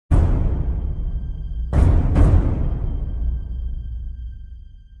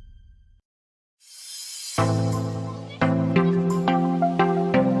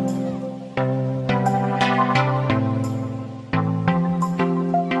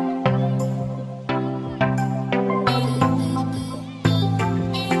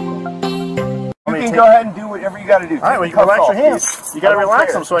can go ahead and do whatever you got to do. All right, well, you can relax your hands. You got to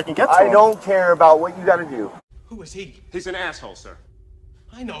relax them so I can get to them. I don't care about what you got to do. Who is he? He's an asshole, sir.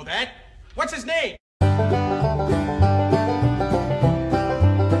 I know that. What's his name?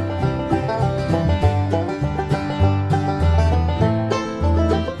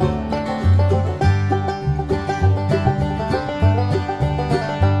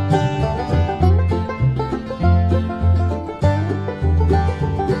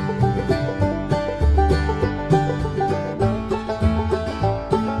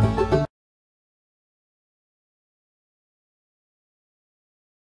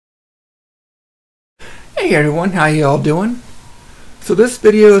 Hey everyone, how you all doing? So this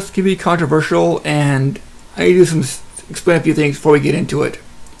video is going to be controversial, and I need to explain a few things before we get into it.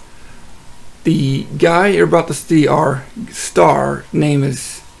 The guy you're about to see, our star, name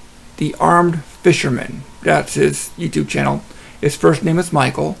is The Armed Fisherman. That's his YouTube channel. His first name is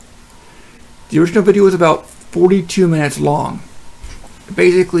Michael. The original video was about 42 minutes long.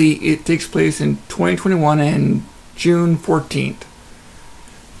 Basically, it takes place in 2021 and June 14th.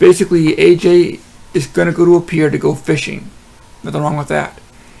 Basically, AJ is going to go to a pier to go fishing. Nothing wrong with that.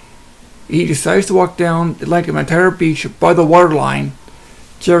 He decides to walk down like an entire beach by the waterline,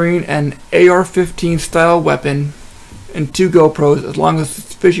 carrying an AR-15 style weapon and 2 GoPros, as long as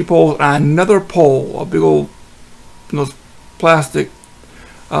fishing poles and another pole, a big old those plastic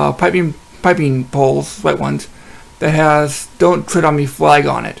piping poles, white ones, that has "Don't Tread on Me" flag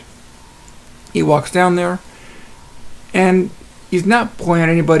on it. He walks down there, and he's not pointing at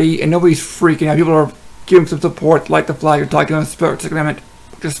anybody, and nobody's freaking out. People are giving some support, like the flag, or talking on the Second Amendment,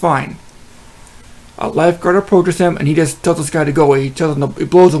 which is fine. A lifeguard approaches him, and he just tells this guy to go away. He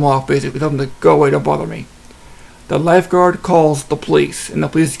blows him off, basically. Tells him to go away, don't bother me. The lifeguard calls the police, and the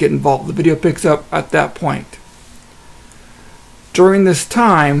police get involved. The video picks up at that point. During this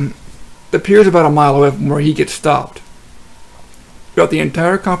time, the pier is about a mile away from where he gets stopped. Throughout the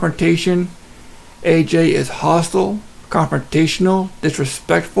entire confrontation, AJ is hostile, confrontational,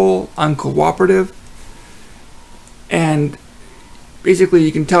 disrespectful, uncooperative, and basically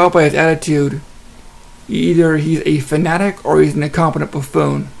you can tell by his attitude either he's a fanatic or he's an incompetent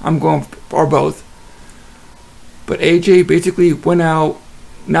buffoon. I'm going for both. But AJ basically went out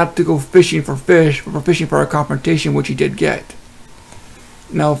not to go fishing for fish, but for fishing for a confrontation, which he did get.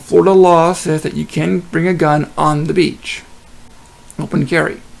 Now, Florida law says that you can bring a gun on the beach, open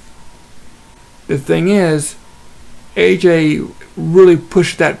carry. The thing is, AJ really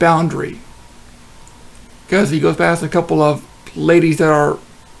pushed that boundary, because he goes past a couple of ladies that are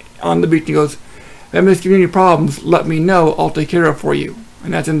on the beach and he goes, "If I'm just giving you any problems, let me know, I'll take care of it for you."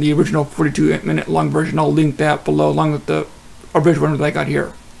 And that's in the original 42-minute long version. I'll link that below along with the original one that I got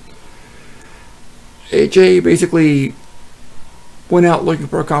here. AJ basically went out looking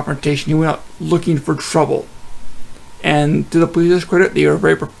for a confrontation. He went out looking for trouble. And to the police's credit, they were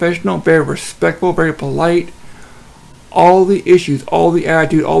very professional, very respectful, very polite. All the issues, all the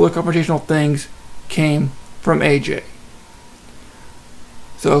attitude, all the confrontational things came from AJ.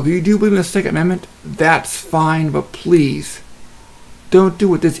 So if you do believe in the Second Amendment, that's fine, but please don't do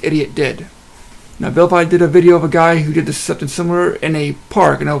what this idiot did. Now, Bill did a video of a guy who did something similar in a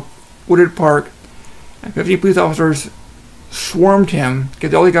park, in a wooded park, and 15 police officers swarmed him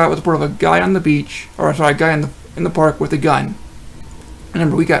because all he got was a report of a guy on the beach, or sorry, a guy in the park with a gun.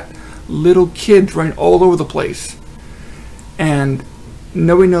 Remember, we got little kids running all over the place, and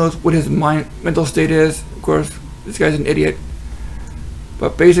nobody knows what his mental state is. Of course, this guy's an idiot.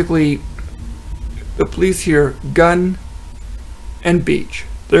 But basically, the police here, gun and beach.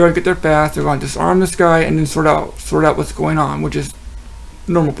 They're going to get there fast. They're going to disarm this guy and then sort out what's going on, which is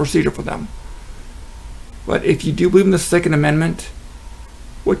normal procedure for them. But if you do believe in the Second Amendment,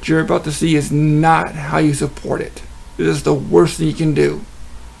 what you're about to see is not how you support it. This is the worst thing you can do.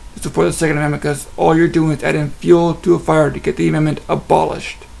 Support the Second Amendment, because all you're doing is adding fuel to a fire to get the amendment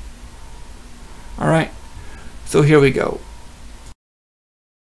abolished. Alright, so here we go.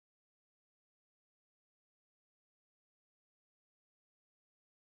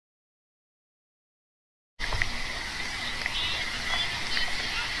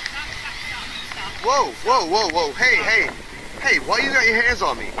 Whoa, whoa, whoa, whoa, hey, why you got your hands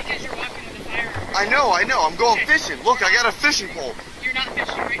on me? Because you're walking with a firearm. I know, I'm going fishing. Look, I got a fishing pole. You're not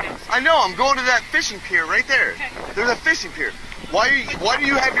fishing right now. I know, I'm going to that fishing pier right there. Okay. There's a fishing pier. Why do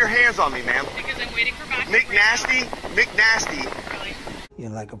you have your hands on me, ma'am? Because I'm waiting for backup. McNasty. Really?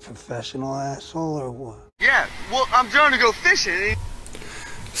 You're like a professional asshole or what? Yeah, well, I'm trying to go fishing.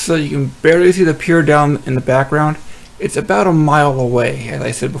 So you can barely see the pier down in the background. It's about a mile away, as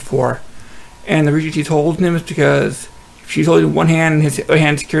I said before. And the reason she's holding him is because if she's holding one hand and his other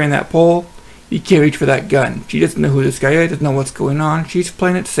hand's carrying that pole, you can't reach for that gun. She doesn't know who this guy is, doesn't know what's going on. She's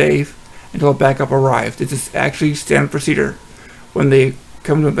playing it safe until backup arrives. This is actually standard procedure. When they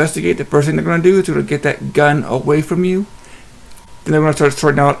come to investigate, the first thing they're going to do is they're going to get that gun away from you. Then they're going to start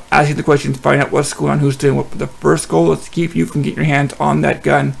sorting out, asking the questions, finding out what's going on, who's doing what. But the first goal is to keep you from getting your hands on that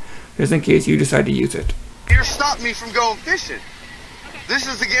gun, just in case you decide to use it. You're stopping me from going fishing. This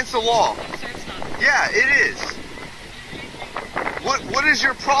is against the law. Yeah, it is. What is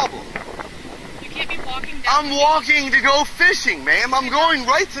your problem? You can't be walking down. I'm walking to go fishing, ma'am. I'm going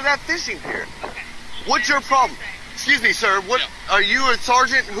right to that fishing pier. Okay. What's your problem? Excuse me, sir. What are you, a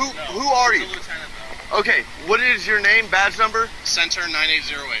sergeant? Who are you? Okay. What is your name? Badge number? Center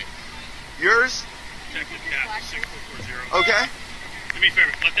 9808. Yours? Detective Cap 6440. Okay. Do me a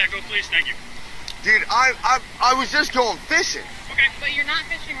favor. Let that go, please. Thank you. Dude, I was just going fishing. Okay. But you're not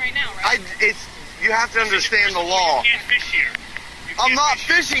fishing right now, right? You have to understand the law. You can't fish here. I'm not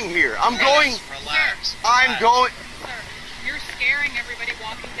fishing here. I'm going. Relax. I'm going. Sir, you're scaring everybody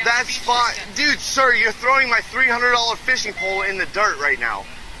walking down. That's the beach fine. system. Dude, sir, you're throwing my $300 fishing pole in the dirt right now.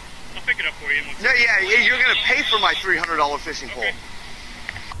 I'll pick it up for you. No, yeah, you're going to pay for my $300 fishing pole.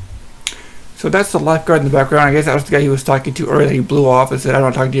 So that's the lifeguard in the background. I guess that was the guy he was talking to earlier that he blew off and said, I don't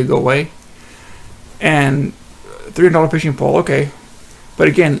want to talk to you, go away. And $300 fishing pole, okay. But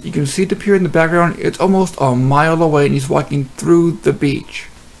again, you can see the pier in the background. It's almost a mile away and he's walking through the beach.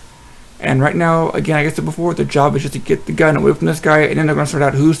 And right now, again, like I said before, the job is just to get the gun away from this guy, and then they're going to sort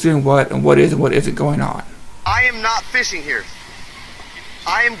out who's doing what and what is and what isn't going on. I am not fishing here.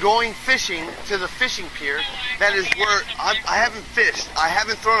 I am going fishing to the fishing pier. That is where I haven't fished. I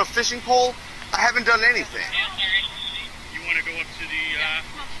haven't thrown a fishing pole. I haven't done anything. You want to go up to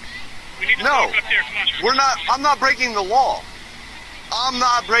the, we need to No, talk up there. Come on. we're not. I'm not breaking the law. I'm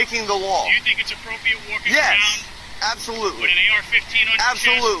not breaking the law. Do you think it's appropriate walking Yes, around absolutely. with an AR-15 on your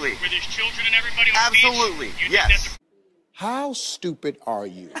Absolutely. chest, where there's children and everybody on Absolutely, the beach? You think yes. that's How stupid are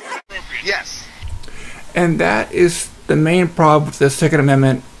you? appropriate? Yes. And that is the main problem with the Second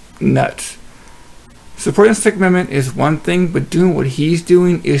Amendment nuts. Supporting the Second Amendment is one thing, but doing what he's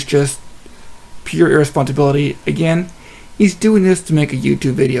doing is just pure irresponsibility. Again, he's doing this to make a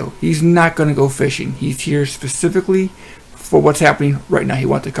YouTube video. He's not going to go fishing. He's here specifically for what's happening right now. He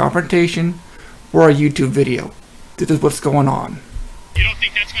wants a confrontation or a YouTube video. This is what's going on. You don't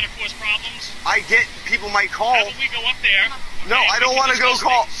think that's going to cause problems? I get people might call. How about we go up there? No, okay, I don't we can want to go discuss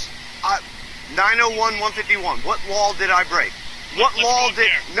call. things. 901-151. What law did I break? What Let's law go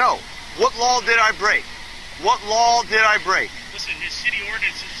did... there. No. What law did I break? What law did I break? Listen, there's city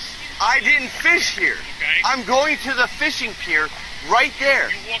ordinances. I didn't fish here. Okay. I'm going to the fishing pier right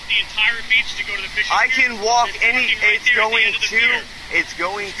there. You walk the entire beach to go to the fishing I pier? can walk There's any... parking right It's there at the going end of the to... pier. It's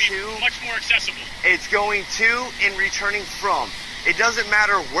going It'd be to... much more accessible. It's going to and returning from. It doesn't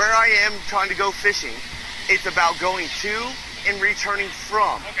matter where I am trying to go fishing. It's about going to and returning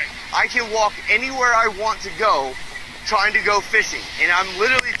from. Okay. I can walk anywhere I want to go trying to go fishing. And I'm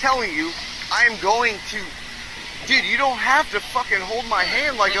literally telling you, I am going to... Dude, you don't have to fucking hold my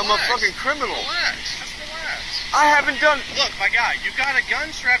hand like I'm a fucking criminal. Relax. Just relax. I haven't done... Look, my guy, you got a gun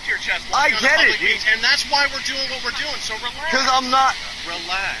strapped to your chest. I walking on get a it, public dude. beach, and that's why we're doing what we're doing, so relax. Because I'm not...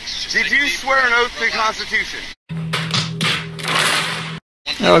 Relax. Just Did take a you deep swear an breath. oath to the Relax. Constitution?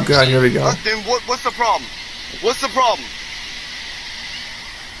 Oh god, here we go. Then what's the problem? What's the problem?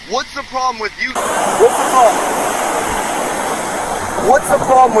 What's the problem with you? What's the problem? What's the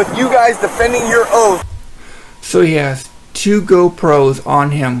problem with you guys defending your oath? So he has 2 GoPros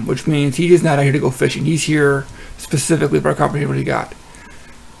on him, which means he is not out here to go fishing. He's here specifically for a company what he got.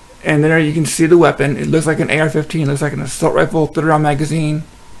 And then there you can see the weapon. It looks like an AR-15. It looks like an assault rifle, 30-round magazine.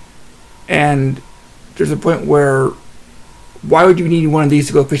 And there's a point where, why would you need one of these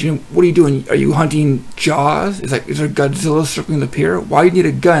to go fishing? What are you doing? Are you hunting Jaws? Is there Godzilla circling the pier? Why do you need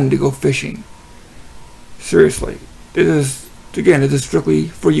a gun to go fishing? Seriously. This is strictly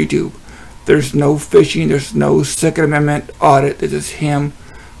for YouTube. There's no fishing. There's no Second Amendment audit. This is him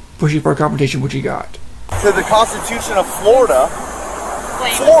pushing for a confrontation, which he got. To the Constitution of Florida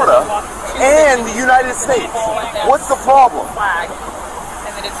and the United States. What's the problem?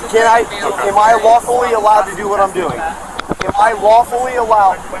 Am I lawfully allowed to do what I'm doing? Am I lawfully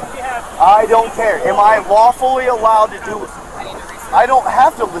allowed? I don't care. Am I lawfully allowed to do it? I don't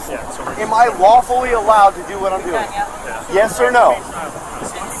have to listen. Am I lawfully allowed to do what I'm doing? Yes or no?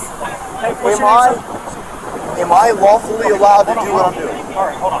 Am I lawfully allowed to do what I'm doing? All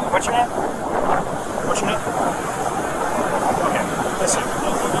right, hold on. What's your name? What's your name? Okay, listen.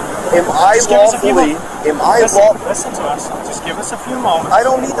 Am I lawfully? Listen to us. Just give us a few moments. I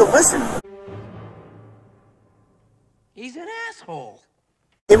don't need to listen. He's an asshole.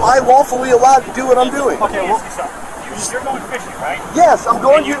 Am I lawfully allowed to do what I'm doing? Okay, well, you're going fishing, right? Yes, I'm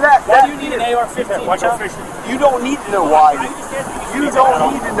going to that. Why do you need an AR-15? Watch out. You don't need to know why. You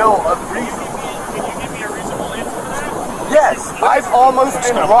don't need to know a reason. Can you give me a reasonable answer to that? Yes, I've almost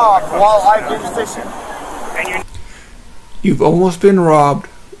been robbed while I've been fishing. And You've almost been robbed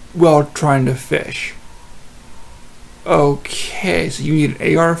while trying to fish. Okay, so you need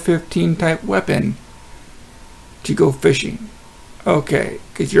an AR-15 type weapon to go fishing. Okay,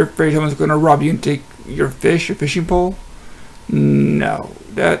 because you're afraid someone's going to rob you and take your fish, your fishing pole? No,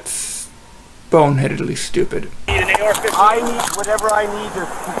 that's boneheadedly stupid. need an AR-15? I need whatever I need to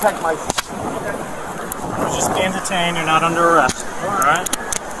protect myself. You're just being detained. You're not under arrest. All right?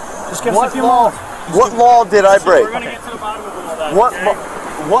 Just give us a few law? moments. What law did I break? We're going to get to the bottom of all that.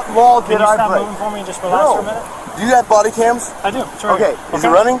 What law did I break? Can you stop moving for me and just relax for a minute? Do you have body cams? I do. It's right Okay. here. Is it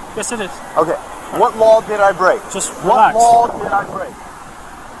running? Yes, it is. Okay. What law did I break? Just What relax. law did I break?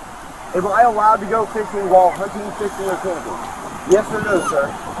 Am I allowed to go fishing while hunting, fishing, or camping? Yes or no, sir?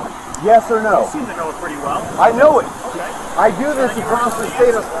 Yes or no? You seem to know it pretty well. I know it. Okay. I do this across the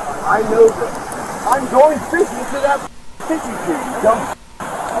state of... I know this. I'm going fishing to that fishing pier, you dumb...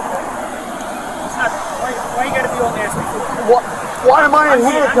 Why you got to be on the SB? Why am I in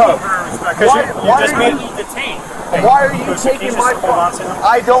handcuffs? Because you're just being detained. Why are you taking my phone?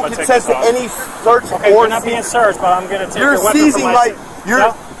 I don't consent to any search Okay, or... you're not being searched, but I'm going to take You're your weapon seizing from my...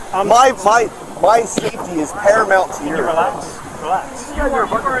 No, my safety is paramount to Can you yours. relax? Relax. You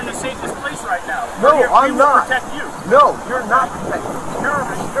are in the safest place right now. No, I'm not. Protect you. No, you're not protecting. You're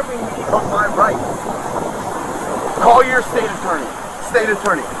stripping me of my rights. Call your state attorney. State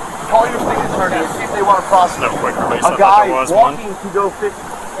attorney. Call your state attorney and see if they want to prosecute. No quicker base. A guy walking to go fishing.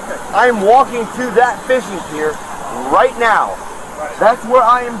 I'm walking to that fishing pier right now. That's where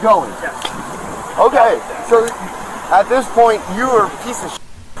I am going. Okay, so at this point, you are a piece of shit.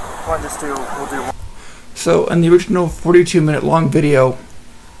 We'll do one. So in the original 42-minute long video,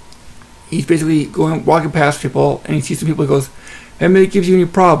 he's basically walking past people, and he sees some people. He goes, "If anybody gives you any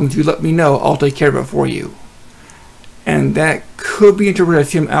problems, you let me know. I'll take care of it for you." And that could be interpreted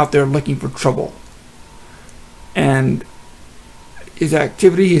as him out there looking for trouble. And his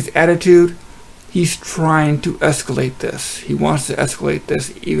activity, his attitude, he's trying to escalate this. He wants to escalate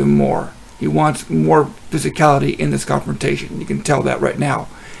this even more. He wants more physicality in this confrontation. You can tell that right now.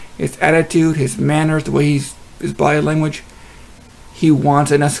 His attitude, his manners, the way his body language, he wants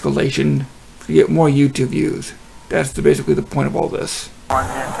an escalation to get more YouTube views. That's basically the point of all this.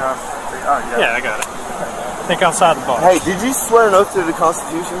 Yeah, I got it. Think outside the box. Hey, did you swear an oath to the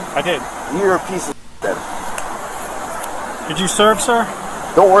Constitution? I did. You're a piece of shit. Did you serve, sir?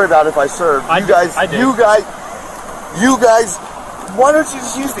 Don't worry about if I serve. I did. You guys, why don't you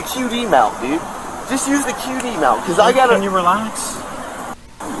just use the QD mount, dude? Just use the QD mount, because I gotta... Can you relax?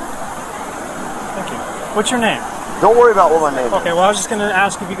 Thank you. What's your name? Don't worry about what my name is. Okay, well, I was just going to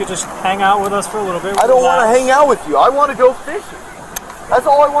ask if you could just hang out with us for a little bit. I don't want to hang out with you. I want to go fishing. That's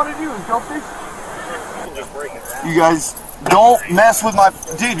all I want to do is go fishing. You guys, don't mess with my...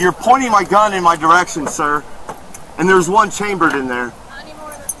 Dude, you're pointing my gun in my direction, sir. And there's one chambered in there.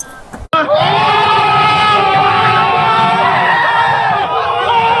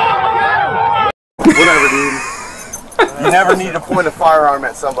 Whatever, dude. You never need to point a firearm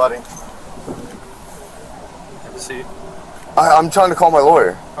at somebody. See? I'm trying to call my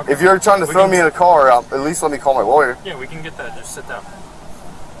lawyer. Okay. If you're trying to throw me in a car, at least let me call my lawyer. Yeah, we can get that. Just sit down.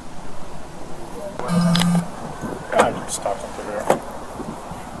 God, you stopped up there.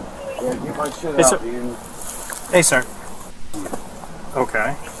 Yeah, get my shit Hey, out, sir. dude. Hey, sir.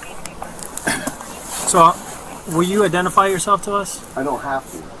 Okay. So, will you identify yourself to us? I don't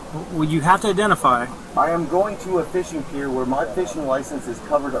have to. Will you have to identify? I am going to a fishing pier where my fishing license is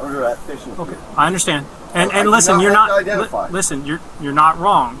covered under that fishing pier. Okay, I understand. And I do listen, not you're have not. to identify. Listen, you're not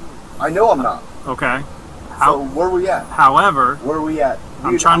wrong. I know I'm not. Okay. So where are we at? However, Where are we at?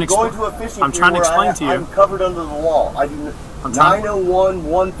 I'm trying to going explain- to a fishing I'm pier trying to where explain to you. I'm covered under the law. I do. I'm trying- 901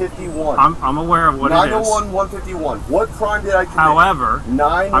 151. I'm aware of what it is. 901 151. What crime did I commit? However,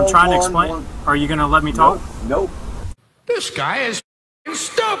 901. I'm trying to explain. Are you going to let me talk? Nope. This guy is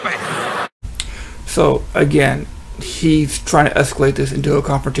stupid. So again, he's trying to escalate this into a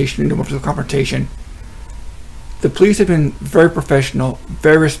confrontation, into a confrontation. The police have been very professional,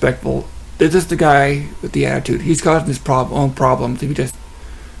 very respectful. This is the guy with the attitude. He's causing his own problems. If he just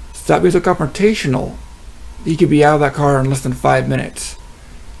stop being so confrontational, he could be out of that car in less than 5 minutes.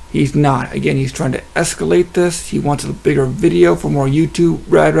 He's not. Again, he's trying to escalate this. He wants a bigger video for more YouTube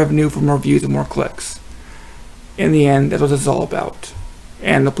revenue, for more views and more clicks. In the end, that's what this is all about.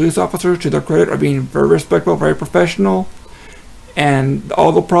 And the police officers, to their credit, are being very respectful, very professional, and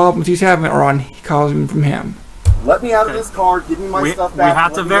all the problems he's having are on causing from him. Let me out of this car. Give me my stuff back. We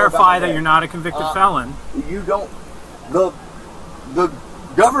have to verify that you're not a convicted felon. You don't. The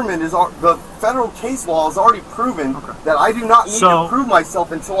government is the federal case law has already proven that I do not need to prove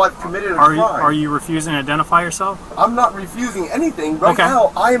myself until I've committed a crime. Are you refusing to identify yourself? I'm not refusing anything. Right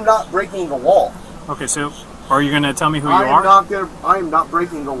now, I am not breaking the law. Okay, so are you going to tell me who you are? I am not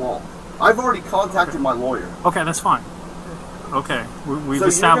breaking the law. I've already contacted my lawyer. Okay, that's fine. Okay, we've so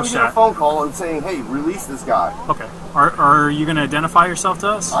established you're going to get a phone call and saying, "Hey, release this guy." Okay. Are you going to identify yourself to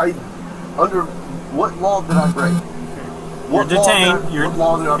us? Under what law did I break? You're detained. Hear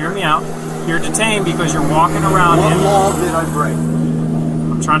me out. You're detained because you're walking around. What law did I break?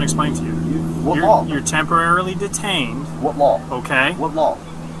 I'm trying to explain to you. What law? You're temporarily detained. What law? Okay. What law?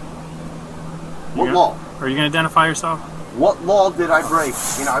 What law? Are you going to identify yourself? What law did I break?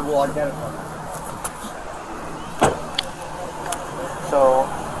 And I will identify. So,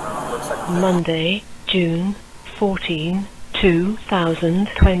 Monday, June 14,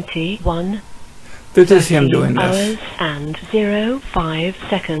 2021. This is him doing this. Hours and 05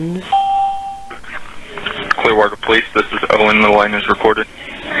 seconds. Clearwater Police, this is Owen. The line is recorded.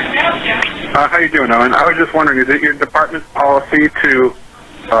 How you doing, Owen? I was just wondering, is it your department's policy to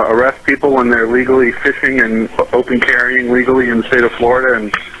arrest people when they're legally fishing and open carrying legally in the state of Florida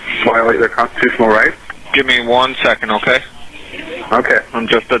and violate their constitutional rights? Give me 1 second, okay? Okay. I'm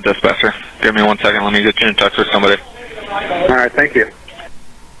just a dispatcher. Give me 1 second. Let me get you in touch with somebody. All right, thank you.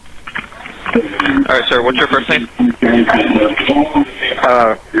 All right, sir. What's your first name?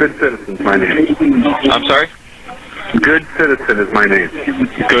 Good Citizen's my name. I'm sorry? Good Citizen is my name.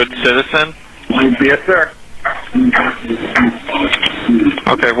 Good Citizen? Yes, sir.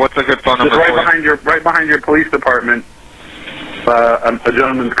 Okay, what's a good phone number Just for you? right behind your police department. A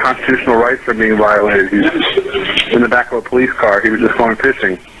gentleman's constitutional rights are being violated. He's in the back of a police car. He was just going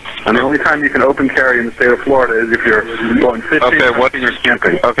fishing. And the only time you can open carry in the state of Florida is if you're going fishing or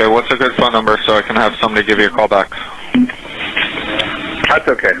camping. Okay, what's a good phone number so I can have somebody give you a call back? That's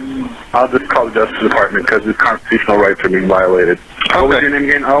okay. I'll just call the Justice Department because his constitutional rights are being violated. Okay. What was your name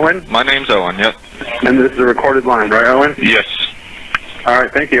again, Owen? My name's Owen, yep. And this is a recorded line, right, Owen? Yes. All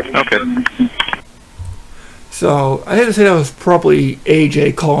right, thank you. Okay. So, I had to say that was probably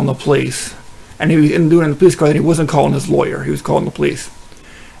AJ calling the police. And he was doing it in the police car, and he wasn't calling his lawyer. He was calling the police.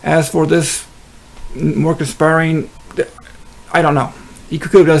 As for this more conspiring, I don't know. He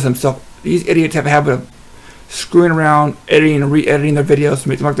could have done this himself. These idiots have a habit of screwing around, editing and re-editing their videos to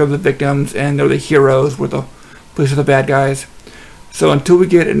make them like they're the victims and they're the heroes, where the police are the bad guys. So until we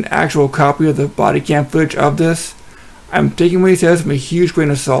get an actual copy of the body cam footage of this, I'm taking what he says with a huge grain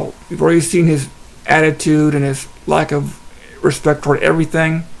of salt. We've already seen his attitude and his lack of respect toward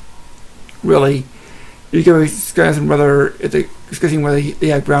everything. Really, you could be discussing whether they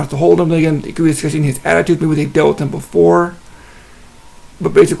have grounds to hold him again. You could be discussing his attitude. Maybe they dealt with him before,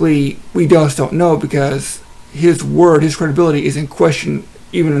 but basically we just don't know because his word, his credibility is in question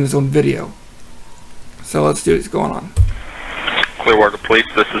even in his own video. So let's see what's going on. Clearwater Police,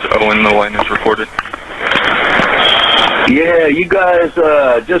 this is Owen. The line is recorded. Yeah, you guys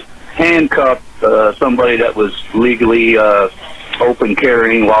just handcuffed somebody that was legally open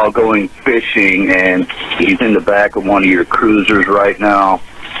carrying while going fishing, and he's in the back of one of your cruisers right now.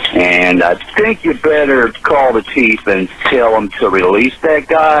 And I think you better call the chief and tell him to release that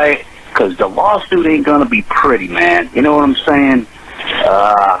guy, because the lawsuit ain't going to be pretty, man. You know what I'm saying?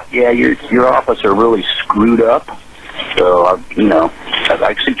 Yeah, your officer really screwed up. So, you know,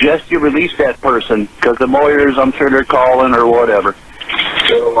 I suggest you release that person, because the lawyers, I'm sure they're calling or whatever.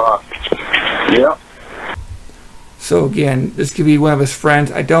 So, yeah. So again, this could be one of his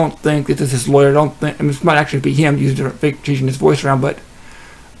friends. I don't think that this is his lawyer. I don't think, I mean, this might actually be him changing his voice around, but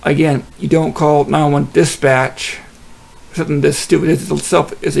again, you don't call 911 dispatch something this stupid. This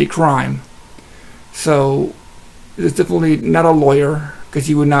itself is a crime. So it's definitely not a lawyer, because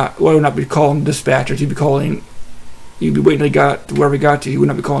lawyer would not be calling dispatchers. He'd be waiting until he got to wherever he got to. He would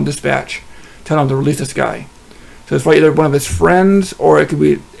not be calling dispatch, telling him to release this guy. So it's probably either one of his friends, or it could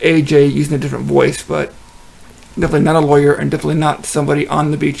be AJ using a different voice, but definitely not a lawyer, and definitely not somebody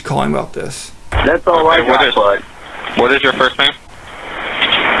on the beach calling about this. That's all I got, bud. What is your first name?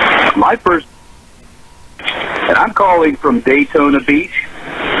 My first... And I'm calling from Daytona Beach.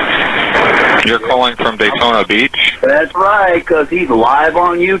 You're calling from Daytona Beach? That's right, because he's live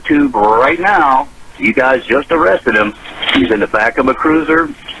on YouTube right now. You guys just arrested him. He's in the back of a cruiser,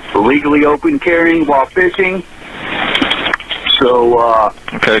 illegally open carrying while fishing. So,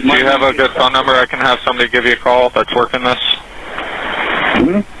 okay, do you have a good phone number? I can have somebody give you a call that's working this.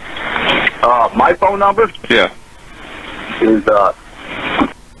 My phone number? Yeah. is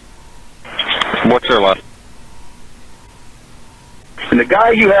What's your last? and the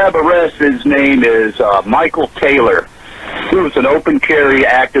guy you have arrested, his name is Michael Taylor, who was an open carry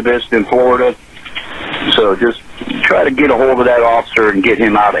activist in Florida. So just try to get a hold of that officer and get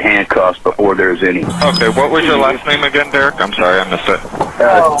him out of handcuffs before there's any. Okay, what was your last name again, Derek? I'm sorry, I missed it.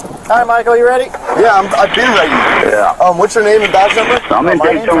 Hi, Michael. You ready? Yeah, I've been ready. Yeah. What's your name and badge number? I'm in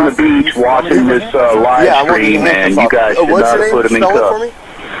Daytona Beach watching this live stream, and you guys should not have put him in cuffs.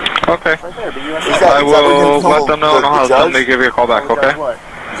 Okay. I will let them know and I'll have somebody give you a call back, okay?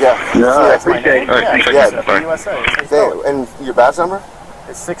 Yeah. No, I appreciate it. All right, Yeah. And your badge number?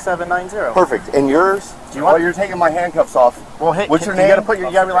 It's 6790. Perfect. And yours? You're taking my handcuffs off. Well, hey, what's your name?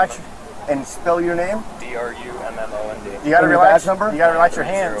 You gotta relax and spell your name. DRUMMOND. You gotta relax. You gotta relax your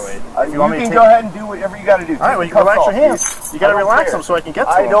hands. You can go ahead and do whatever you gotta do. All right, well, you can relax your hands. You gotta relax them so I can get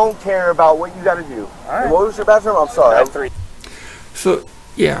to them. I don't care about what you gotta do. All right. What was your badge number? I'm sorry. So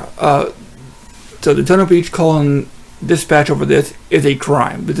yeah, so Daytona Beach calling dispatch over this is a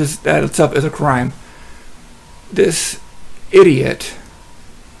crime. That itself is a crime. This idiot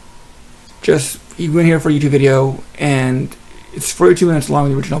he went here for a YouTube video, and it's 42 minutes long,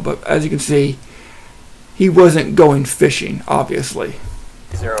 the original, but as you can see, he wasn't going fishing, obviously.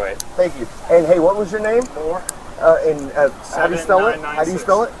 08. Thank you. And hey, what was your name? Moore. How do you spell it? How do you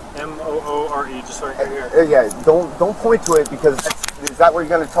spell it? MOORE, just right here. Yeah, don't point to it, because is that what you're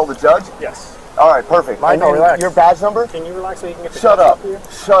going to tell the judge? Yes. All right, perfect. Michael, relax. Your badge number? Can you relax so you can get the Shut up. here?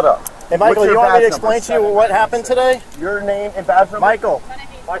 Shut up. Hey, Michael, you want me to explain to you what happened today? Your name and badge number?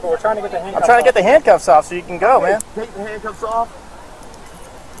 Michael, we're trying to get the handcuffs off. I'm trying to get the handcuffs off so you can go, man. Take the handcuffs off.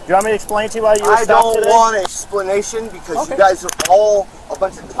 Do you want me to explain to you why you were stopped today? I don't want an explanation, because you guys are all a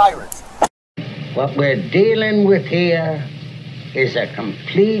bunch of tyrants. What we're dealing with here is a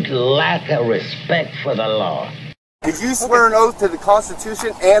complete lack of respect for the law. Did you swear an oath to the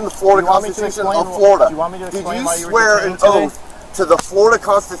Constitution and the Florida Constitution of Florida? Do you want me to explain why you swear an oath to the Florida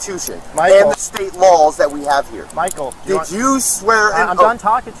Constitution and the state laws that we have here? Michael, did you swear an oath? I'm done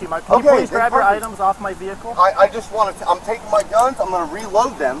talking to you, Michael. Can you please grab your items off my vehicle? I just want to. I'm taking my guns. I'm going to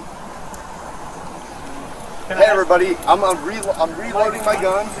reload them. Hey everybody, I'm reloading my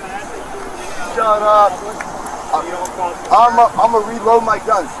guns. Shut up. I'm gonna reload my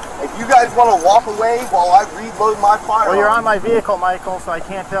guns. If you guys want to walk away while I reload my firearm. Well, you're on my vehicle, Michael, so I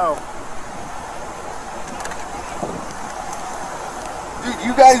can't go. Dude,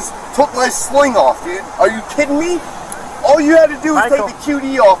 you guys took my sling off, dude. Are you kidding me? All you had to do was take the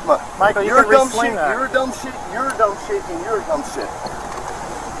QD off my. Michael, you're a dumb shit. You're a dumb shit. You're a dumb shit, and you're a dumb shit.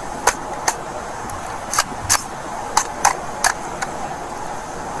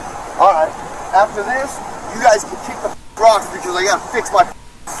 All right. After this, you guys can kick the rocks because I gotta fix my.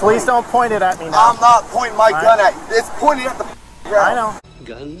 Please don't point it at me now. I'm not pointing my gun at you. It's pointed at the ground. I know.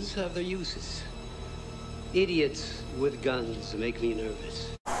 Guns have their uses. Idiots with guns make me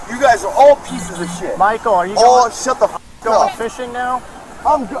nervous. You guys are all pieces of shit. Michael, are you shut the going up. fishing now?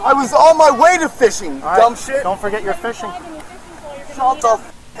 I was on my way to fishing, dumb shit. Don't forget you're fishing. Shut the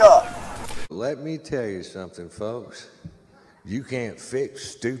up. Let me tell you something, folks. You can't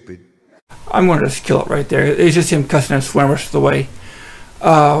fix stupid. I'm going to just kill it right there. It's just him cussing and swearing most of the way.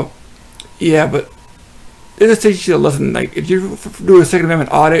 Yeah, but it just teaches you a lesson. Like, if you do a Second Amendment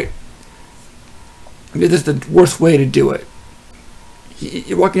audit, this is the worst way to do it.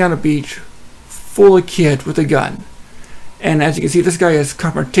 You're walking down a beach full of kids with a gun. And as you can see, this guy is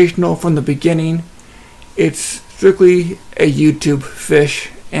confrontational from the beginning. It's strictly a YouTube fish,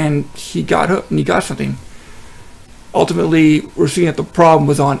 and he got hooked and he got something. Ultimately, we're seeing that the problem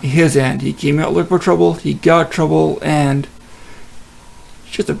was on his end. He came out looking for trouble, he got trouble, and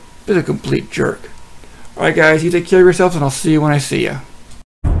just a complete jerk. Alright guys, you take care of yourselves, and I'll see you when I see you.